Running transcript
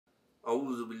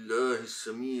أعوذ بالله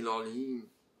السميع العليم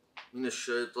من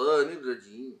الشيطان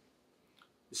الرجيم.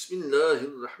 بسم الله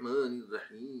الرحمن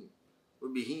الرحيم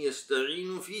وبه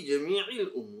يستعين في جميع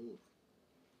الأمور.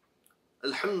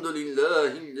 الحمد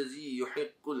لله الذي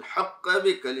يحق الحق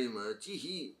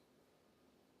بكلماته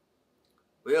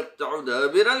ويقطع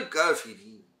دابر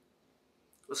الكافرين،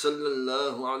 وصلى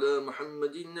الله على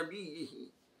محمد نبيه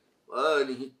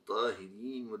وآله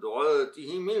الطاهرين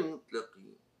ودعاتهم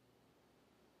المطلقين.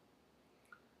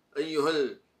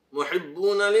 أيها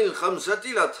المحبون للخمسة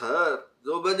الأطهار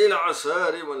زبد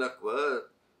العسار والأكوار،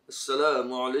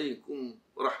 السلام عليكم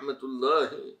ورحمة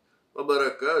الله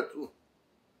وبركاته.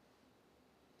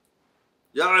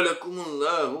 جعلكم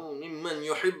الله ممن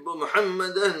يحب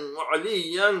محمدا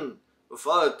وعليا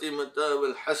وفاطمة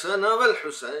والحسن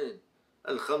والحسين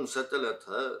الخمسة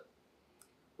الأطهار،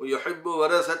 ويحب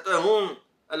ورثتهم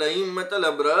الأئمة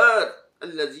الأبرار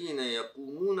الذين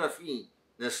يقومون في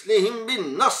نسلهم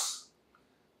بالنص،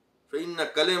 فإن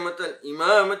كلمة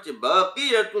الإمامة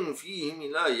باقية فيهم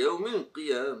إلى يوم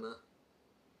القيامة.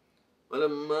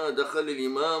 ولما دخل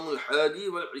الإمام الحادي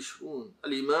والعشرون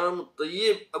الإمام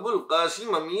الطيب أبو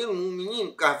القاسم أمير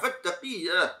المؤمنين كهف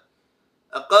التقية،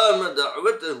 أقام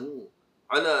دعوته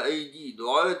على أيدي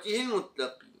دعاته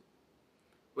المتقين،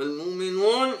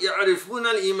 والمؤمنون يعرفون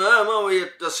الإمام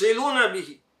ويتصلون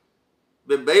به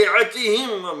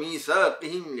ببيعتهم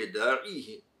وميثاقهم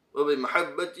لداعيه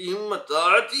وبمحبتهم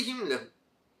وطاعتهم له.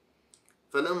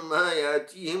 فلما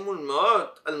يأتيهم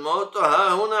الموت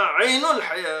ها هنا عين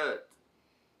الحياة،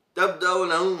 تبدأ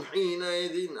لهم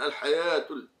حينئذ الحياة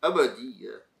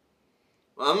الأبدية.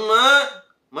 وأما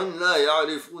من لا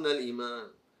يعرفون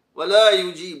الإيمان ولا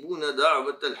يجيبون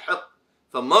دعوة الحق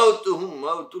فموتهم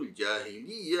موت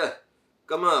الجاهلية،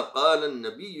 كما قال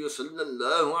النبي صلى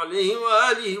الله عليه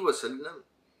وآله وسلم: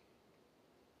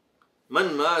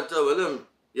 من مات ولم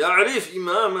يعرف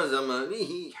إمام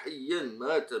زمانه حيا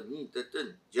مات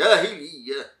ميتة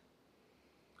جاهلية.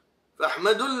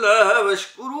 فاحمدوا الله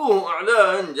واشكروه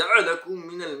على أن جعلكم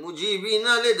من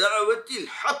المجيبين لدعوة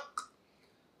الحق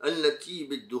التي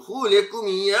بدخولكم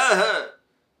إياها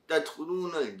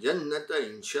تدخلون الجنة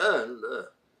إن شاء الله.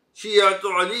 شيعة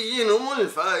علي هم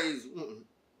الفائزون.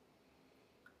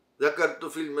 ذكرت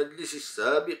في المجلس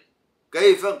السابق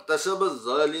كيف اغتصب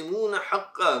الظالمون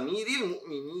حق أمير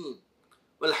المؤمنين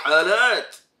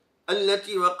والحالات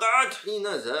التي وقعت حين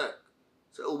ذاك.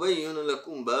 سأبين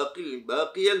لكم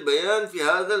باقي البيان في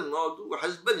هذا الموضوع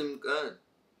حسب الإمكان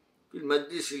في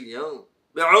المجلس اليوم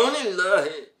بعون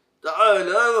الله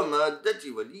تعالى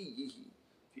ومادة وليه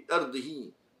في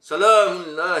أرضه، سلام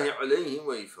الله عليه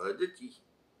وإفادته.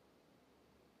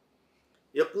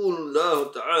 يقول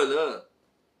الله تعالى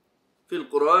في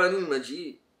القرآن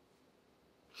المجيد: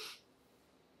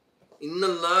 إن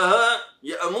الله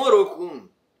يأمركم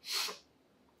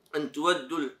أن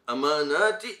تودوا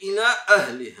الأمانات إلى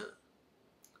أهلها.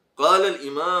 قال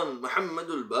الإمام محمد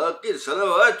الباقر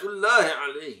صلوات الله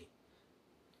عليه: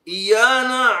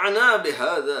 إيانا عنا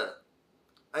بهذا،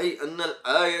 أي أن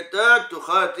الآية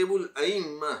تخاطب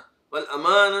الأئمة،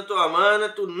 والأمانة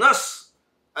أمانة النص،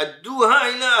 أدوها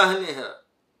إلى أهلها.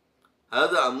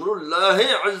 هذا أمر الله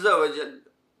عز وجل،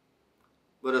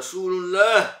 ورسول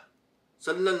الله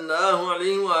صلى الله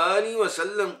عليه وآله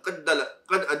وسلم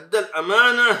قد أدى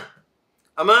الأمانة،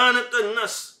 أمانة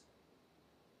النص،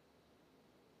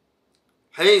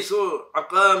 حيث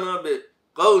أقام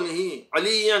بقوله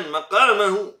عليا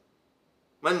مقامه: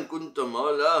 من كنت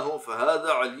مولاه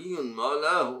فهذا علي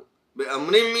مولاه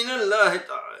بأمر من الله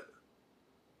تعالى.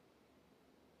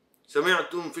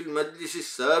 سمعتم في المجلس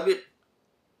السابق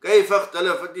كيف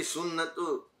اختلفت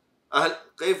السنة،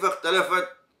 كيف اختلفت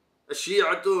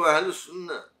الشيعة وأهل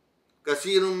السنة.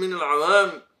 كثير من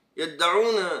العوام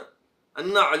يدعون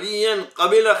أن عليا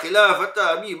قبل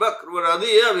خلافة أبي بكر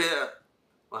ورضي بها،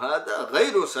 وهذا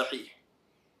غير صحيح.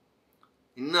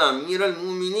 إن أمير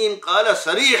المؤمنين قال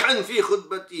صريحا في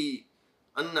خطبته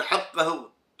أن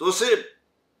حقه تصب،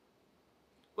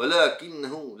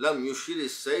 ولكنه لم يشر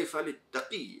السيف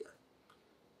للتقية،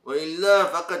 وإلا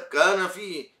فقد كان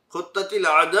في خطة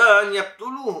الأعداء أن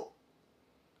يقتلوه.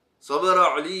 صبر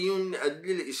علي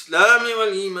لأجل الإسلام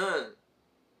والإيمان.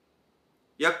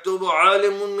 يكتب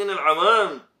عالم من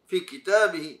العوام في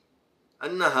كتابه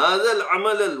أن هذا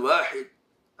العمل الواحد،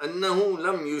 أنه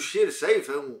لم يشر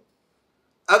سيفه،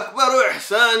 أكبر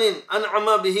إحسان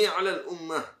أنعم به على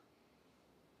الأمة.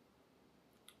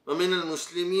 ومن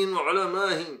المسلمين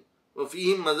وعلمائهم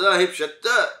وفيهم مذاهب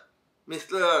شتى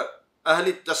مثل أهل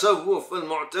التصوف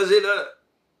والمعتزلة،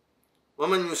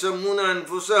 ومن يسمون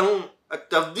أنفسهم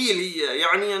التفضيلية،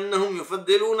 يعني أنهم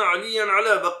يفضلون عليا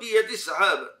على بقية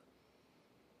الصحابة.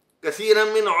 كثيرا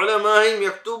من علمائهم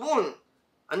يكتبون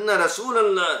أن رسول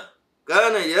الله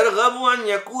كان يرغب أن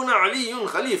يكون علي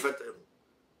خليفته،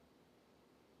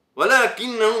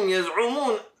 ولكنهم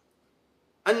يزعمون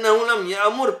أنه لم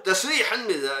يأمر تصريحا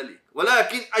بذلك،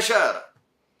 ولكن أشار،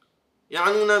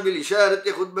 يعنون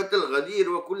بالإشارة خطبة الغدير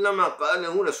وكل ما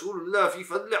قاله رسول الله في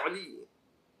فضل علي.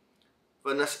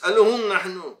 فنسألهم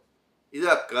نحن: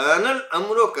 إذا كان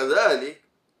الأمر كذلك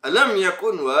ألم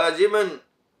يكن واجبا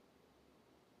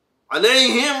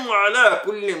عليهم وعلى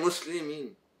كل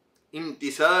مسلم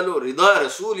امتثال رضا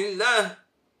رسول الله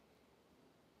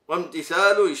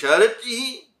وامتثال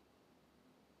إشارته؟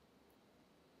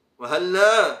 وهل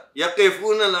لا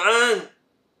يقفون الآن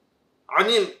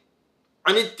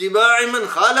عن اتباع من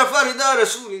خالف رضا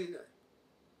رسول الله؟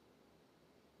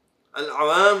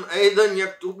 العوام أيضا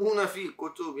يكتبون في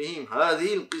كتبهم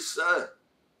هذه القصة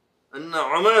أن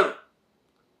عمر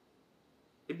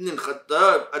ابن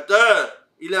الخطاب أتى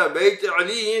إلى بيت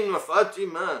علي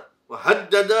وفاطمة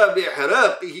وهدد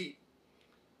بإحراقه،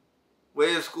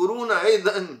 ويذكرون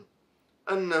أيضا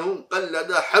أنه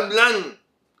قلد حبلا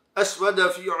أسود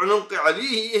في عنق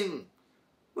علي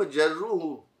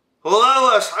وجروه هو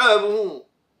وأصحابه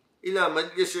إلى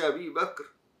مجلس أبي بكر،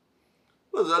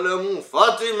 وظلموا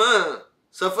فاطمة.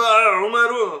 صفع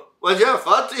عمر وجاء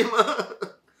فاطمة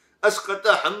أسقط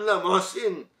حمل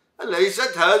محسن.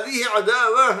 أليست هذه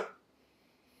عداوة؟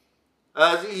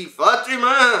 هذه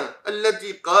فاطمة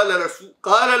التي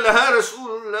قال لها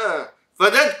رسول الله: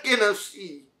 فدتك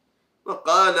نفسي،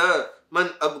 وقال: من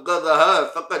أبغضها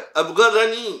فقد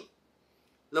أبغضني.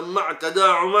 لما اعتدى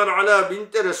عمر على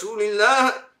بنت رسول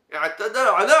الله اعتدى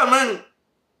على من؟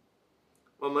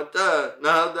 ومتى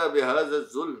نهض بهذا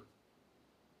الظلم؟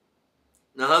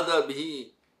 نهض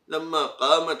به لما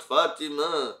قامت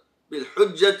فاطمة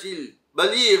بالحجة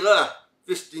البليغة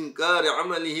في استنكار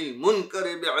عمله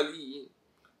المنكر بعلي.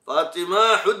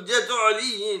 فاطمة حجة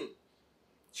علي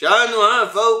شأنها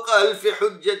فوق ألف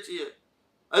حجة.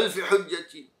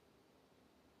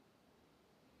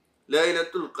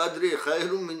 ليلة القدر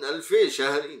خير من 1000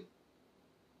 شهر.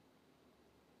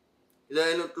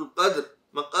 ليلة القدر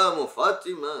مقام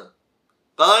فاطمة.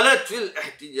 قالت في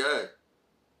الاحتجاج: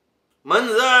 من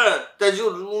ذا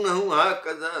تجرونه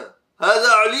هكذا؟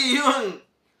 هذا علي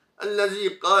الذي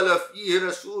قال فيه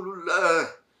رسول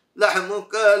الله: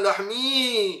 لحمك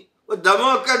لحمي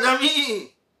ودمك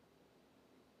دمي.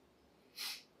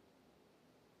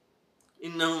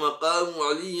 إنه مقام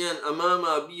علي أمام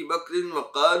أبي بكر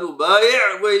وقالوا: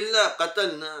 بايع وإلا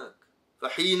قتلناك.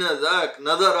 فحين ذاك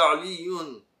نظر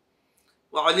علي،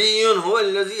 وعلي هو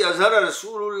الذي أظهر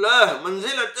رسول الله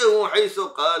منزلته، حيث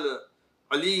قال: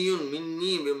 علي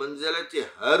مني بمنزلة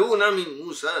هارون من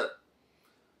موسى،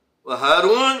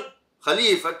 وهارون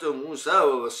خليفة موسى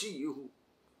ووصيه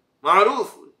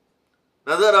معروف.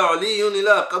 نظر علي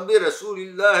إلى قبر رسول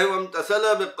الله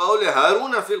وامتثل بقول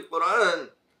هارون في القرآن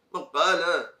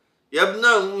وقال: يا ابن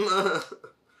أمة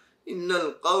إن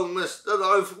القوم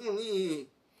استضعفوني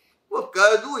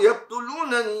وكادوا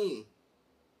يقتلونني.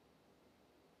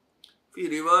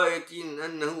 في رواية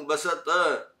أنه بسط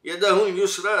يده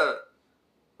اليسرى،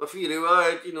 وفي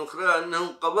رواية أخرى أنه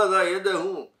قبض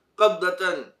يده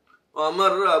قبضة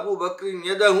وأمر أبو بكر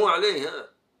يده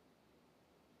عليها.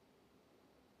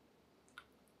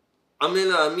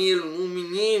 عمل أمير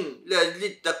المؤمنين لأجل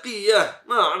التقية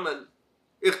ما عمل.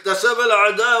 اغتصب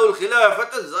الأعداء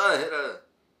الخلافة الظاهرة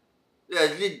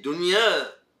لأجل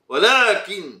الدنيا،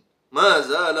 ولكن ما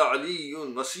زال علي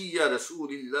وصي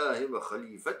رسول الله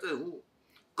وخليفته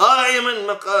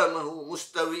قائما مقامه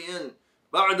مستويا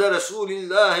بعد رسول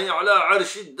الله على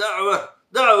عرش الدعوة،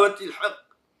 دعوة الحق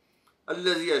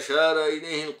الذي أشار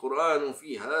إليه القرآن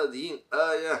في هذه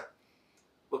الآية: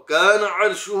 وكان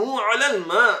عرشه على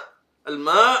الماء.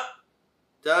 الماء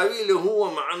تاويله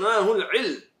ومعناه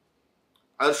العلم.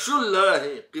 عرش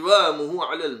الله قوامه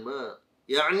على الماء،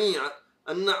 يعني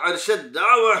أن عرش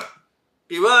الدعوة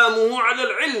قوامه على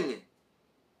العلم.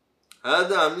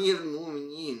 هذا أمير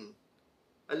المؤمنين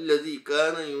الذي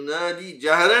كان ينادي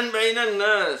جهرا بين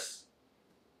الناس،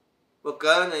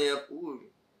 وكان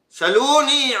يقول: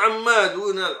 سلوني عما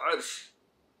دون العرش.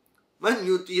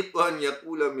 من يطيق أن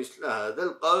يقول مثل هذا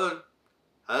القول؟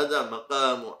 هذا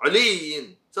مقام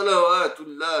علي صلوات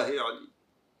الله عليه.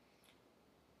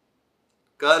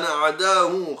 كان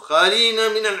أعداؤه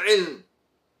خالين من العلم،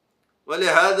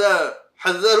 ولهذا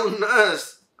حذروا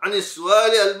الناس عن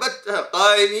السؤال البتة،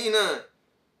 قائلين: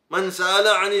 من سأل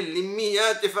عن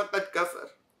اللميات فقد كفر.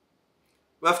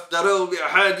 وافتروا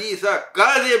بأحاديث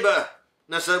كاذبة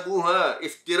نسبوها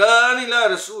افتراء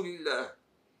إلى رسول الله،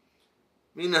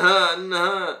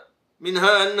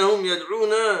 منها أنهم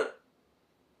يدعون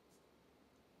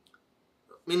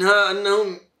منها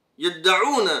أنهم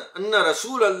يدعون أن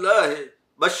رسول الله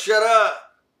بشر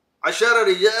 10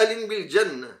 رجال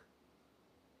بالجنة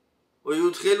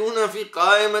ويدخلون في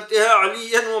قائمتها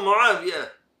عليا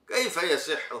ومعاوية. كيف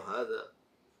يصح هذا؟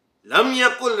 لم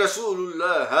يقل رسول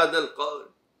الله هذا القول،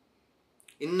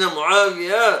 إن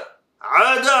معاوية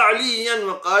عاد عليا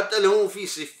وقاتله في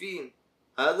صفين،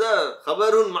 هذا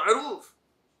خبر معروف،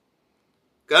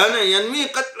 كان ينوي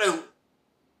قتله.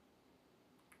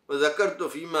 وذكرت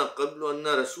فيما قبل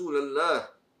أن رسول الله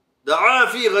دعا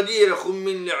في غدير خم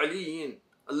لعلي: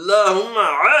 اللهم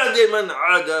عاد من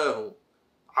عاداه.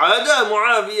 عاد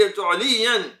معاوية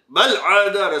عليا، بل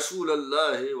عاد رسول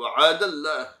الله وعاد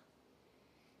الله.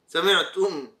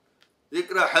 سمعتم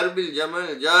ذكر حرب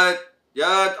الجمل،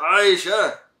 جاءت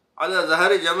عائشة على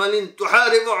ظهر جمل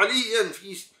تحارب عليا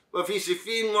وفي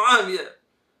صفين معاوية،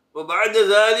 وبعد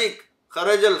ذلك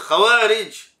خرج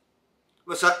الخوارج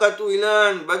وسقطوا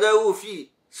إلى أن بدأوا في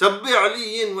سب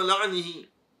علي ولعنه.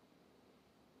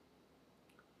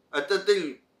 أتت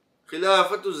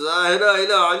الخلافة الظاهرة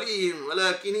إلى علي،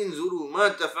 ولكن انظروا ما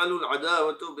تفعل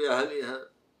العداوة بأهلها،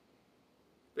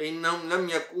 فإنهم لم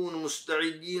يكونوا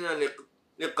مستعدين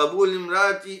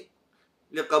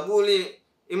لقبول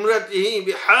امرته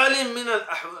بحال من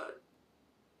الأحوال.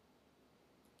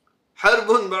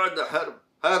 حرب بعد حرب،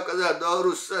 هكذا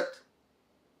دور الستر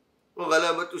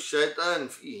وغلبة الشيطان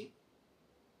فيه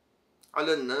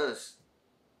على الناس.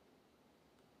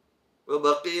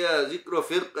 وبقي ذكر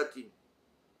فرقة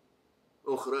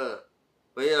أخرى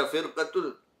وهي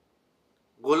فرقة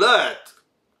الغلاة.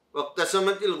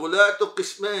 واقتسمت الغلاة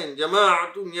قسمين: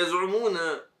 جماعة يزعمون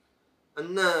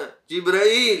أن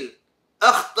جبرائيل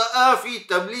أخطأ في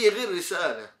تبليغ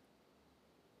الرسالة،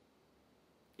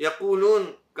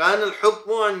 يقولون كان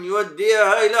الحكم أن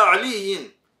يوديها إلى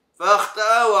علي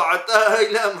فأخطأ وأعطاها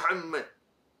إلى محمد.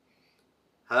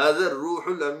 هذا الروح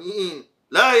الأمين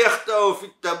لا يخطأ في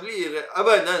التبليغ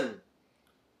أبدا،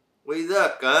 وإذا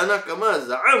كان كما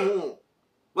زعموا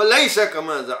وليس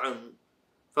كما زعموا،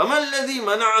 فما الذي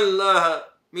منع الله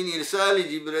من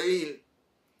إرسال جبرائيل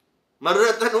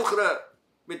مرة أخرى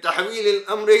بتحويل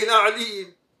الأمر إلى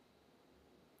علي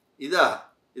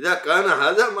إذا كان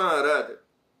هذا ما أراد؟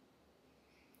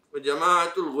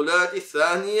 وجماعة الغلاة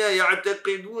الثانية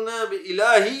يعتقدون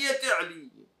بإلهية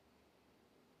علي،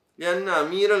 لأن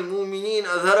أمير المؤمنين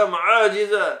أظهر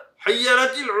معاجزة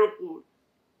حيرت العقول.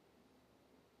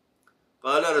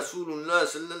 قال رسول الله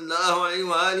صلى الله عليه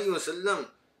وآله وسلم: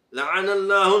 لعن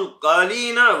الله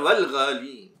القالين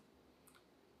والغالين.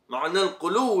 معنى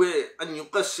القلو أن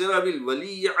يقصر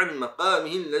بالولي عن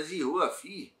مقامه الذي هو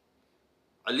فيه.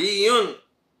 علي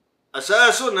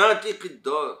أساس ناطق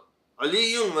الدار،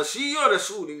 علي وصي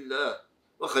رسول الله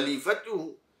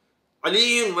وخليفته،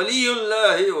 علي ولي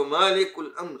الله ومالك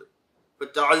الأمر،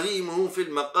 فتعظيمه في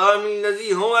المقام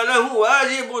الذي هو له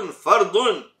واجب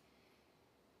فرض،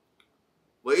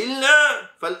 وإلا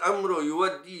فالأمر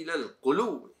يودي إلى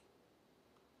القلوب.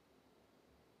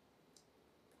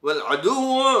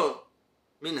 والعدو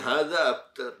من هذا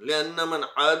أبتر، لأن من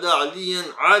عاد عليا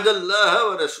عاد الله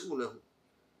ورسوله.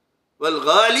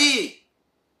 والغالي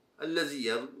الذي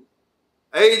يغلو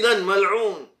أيضا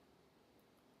ملعون.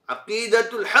 عقيدة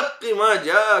الحق ما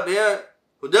جاء بها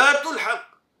هداة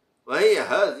الحق، وهي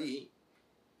هذه: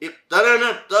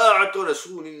 اقترنت طاعة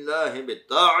رسول الله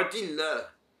بطاعة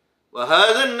الله،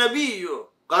 وهذا النبي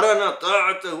قرن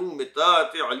طاعته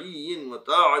بطاعة علي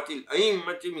وطاعة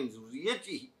الأئمة من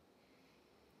ذريته،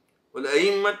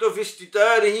 والأئمة في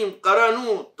استتارهم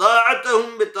قرنوا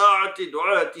طاعتهم بطاعة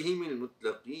دعاتهم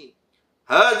المطلقين.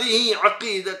 هذه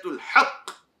عقيدة الحق.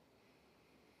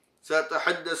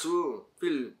 سأتحدث في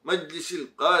المجلس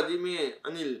القادم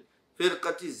عن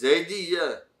الفرقة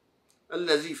الزيدية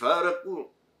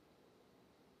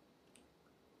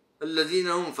الذين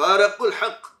هم فارقوا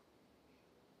الحق.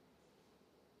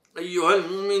 أيها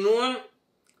المؤمنون،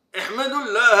 احمدوا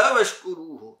الله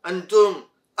واشكروه، أنتم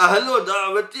أهل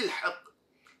دعوة الحق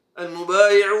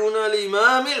المبايعون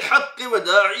لإمام الحق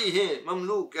وداعيه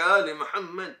مملوك آل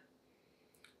محمد،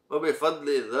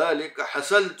 وبفضل ذلك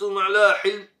حصلتم على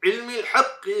علم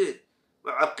الحق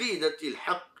وعقيدة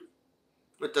الحق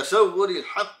وتصور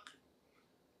الحق.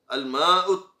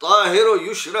 الماء الطاهر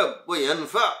يشرب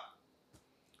وينفع،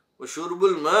 وشرب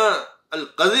الماء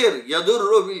القذر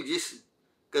يضر بالجسم،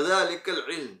 كذلك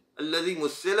العلم الذي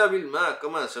مثل بالماء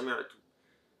كما سمعتم.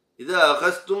 إذا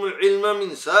أخذتم العلم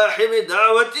من صاحب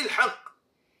دعوة الحق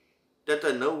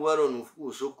تتنور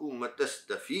نفوسكم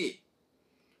وتستفيد،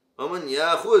 ومن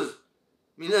يأخذ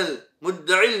من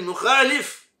المدعي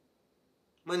المخالف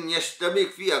من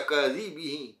يشتبك في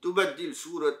أكاذيبه تبدل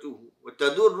صورته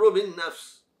وتضر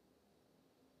بالنفس.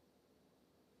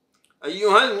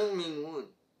 أيها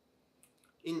المؤمنون،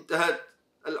 انتهت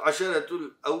العشرة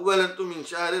الأولة من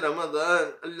شهر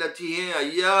رمضان التي هي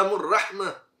أيام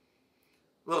الرحمة،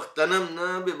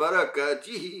 واغتنمنا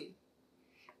ببركاته،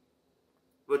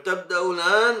 وتبدأ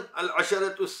الآن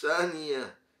العشرة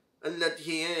الثانية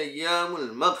التي هي أيام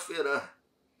المغفرة،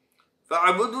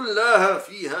 فاعبدوا الله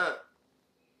فيها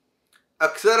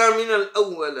أكثر من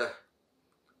الأولى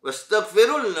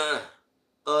واستغفروا الله.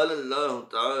 قال الله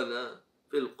تعالى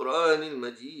في القرآن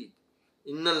المجيد: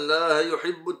 إن الله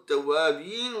يحب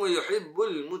التوابين ويحب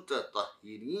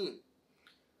المتطهرين.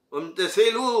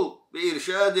 وامتثلوا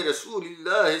بإرشاد رسول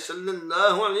الله صلى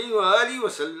الله عليه وآله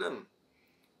وسلم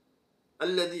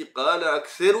الذي قال: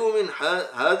 أكثروا من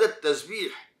هذا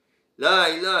التسبيح، لا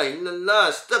إله إلا الله،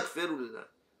 استغفر الله.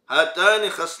 هاتان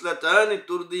خصلتان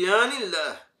ترضيان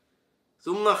الله،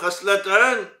 ثم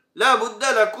خصلتان لا بد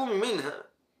لكم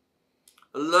منها: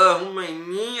 اللهم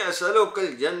إني أسألك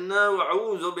الجنة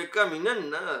وأعوذ بك من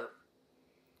النار.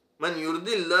 من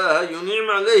يرضي الله ينعم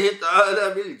عليه تعالى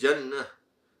بالجنة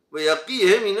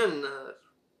ويقيه من النار.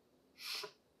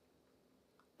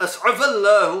 أسعف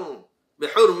الله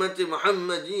بحرمة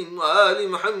محمد وآل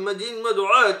محمد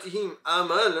ودعاتهم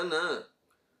آمالنا،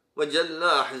 وجل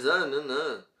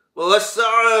أحزاننا،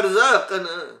 ووسع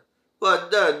أرزاقنا،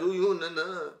 وأدى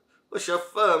ديوننا،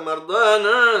 وشفى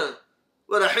مرضانا،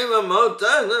 ورحم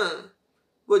موتانا،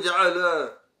 وجعل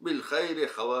بالخير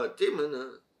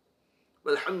خواتمنا.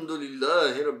 والحمد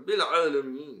لله رب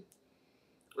العالمين،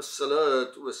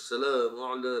 والصلاة والسلام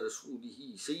على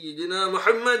رسوله سيدنا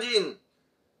محمد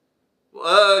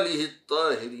وآله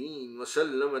الطاهرين،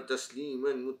 وسلم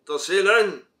تسليما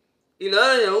متصلا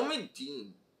إلى يوم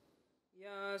الدين.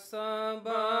 يا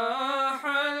صباح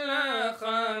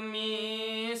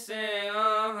الخميس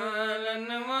أهلا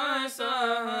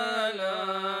وسهلا،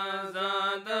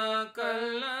 زادك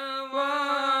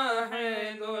الواحد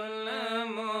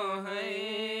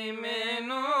المهيمن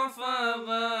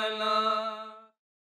فضلا.